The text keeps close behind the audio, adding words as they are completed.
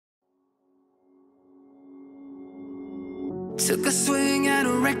Took a swing at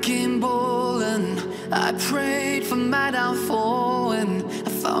a wrecking ball and I prayed for my downfall, and I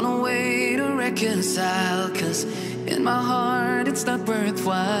found a way to reconcile, 'cause in my heart it's not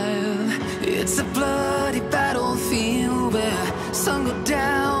worthwhile. It's a bloody battlefield where some go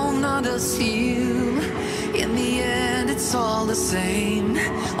down, others heal. In the end it's all the same.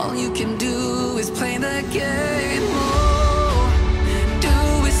 All you can do is play the game. Oh, do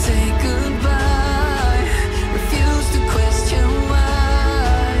we say goodbye? Refuse to question why.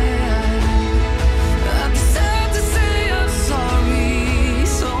 I'm sad to say I'm sorry,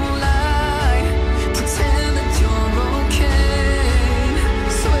 so lie. Pretend that you're okay.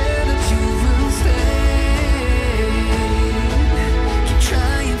 Swear that you will stay. Keep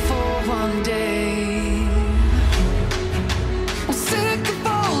trying for one day. I'm sick of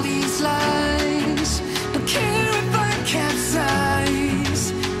all these lies. Don't care if I capsize.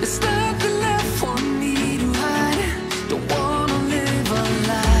 There's nothing left for me to hide. Don't wanna live a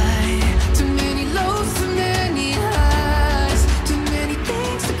lie. Too many lows, too many highs. Too many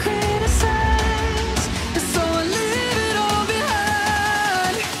things to criticize. And so I leave it all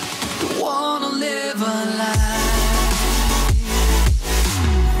behind. Don't wanna live a lie.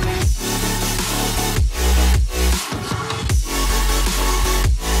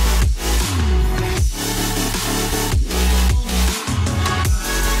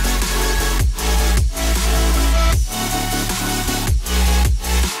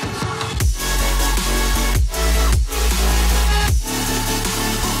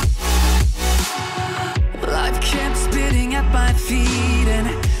 Life kept spitting at my feet and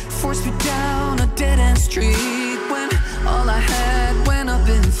forced me down a dead-end street, when all I had went up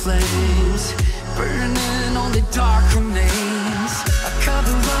in flames, burning only dark remains. I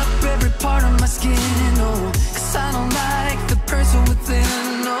cover up every part of my skin, oh, 'cause I don't like the person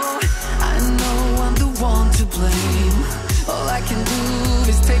within. Oh, I know I'm the one to blame. All I can do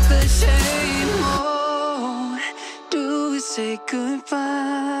is take the shame. Oh, do we say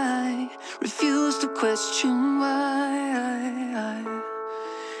goodbye? Refuse to question why.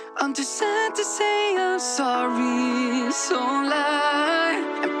 I'm too sad to say I'm sorry, so lie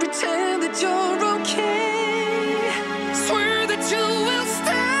and pretend that you're okay. Swear that you will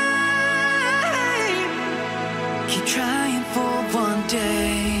stay. Keep trying for one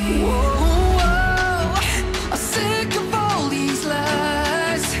day. Whoa, I'm sick of all these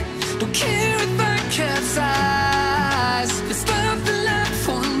lies. Don't care if I capsize. There's nothing left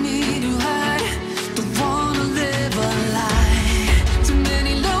for me to hide. Don't wanna live a lie. Too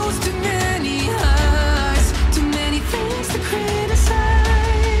many lows, too many highs. Too many things to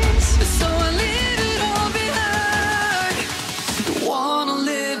criticize. So I leave it all behind. Don't wanna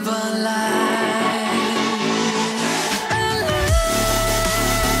live a lie. A lie.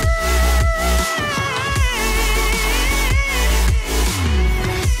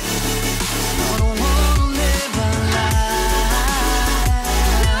 I don't wanna live a lie.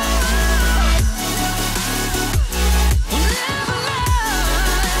 Live a lie.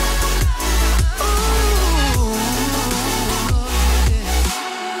 Ooh, yeah.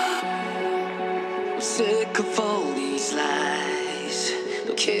 I'm sick of all these lies.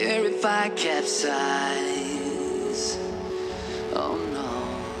 Don't care if I capsize. Oh no.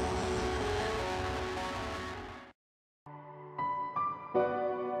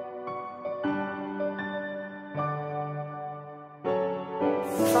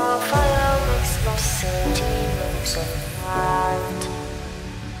 For fire makes no city looks alive.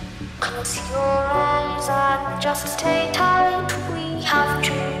 Close your eyes and just stay tight. We have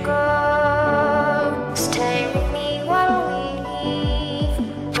to go. Stay with me while we leave.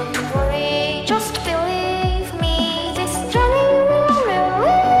 Don't worry, just believe me. This journey will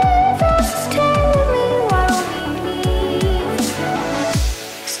relieve us. Stay with me while we leave.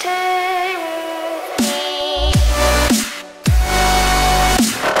 Stay with me.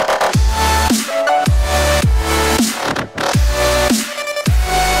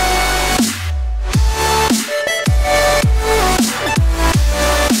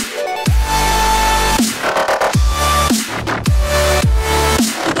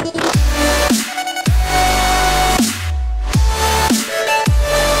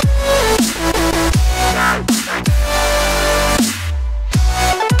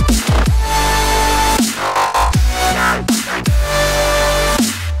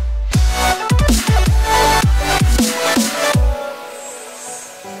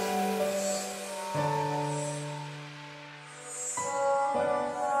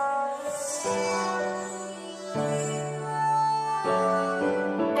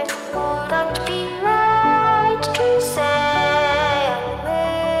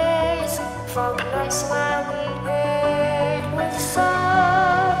 For nice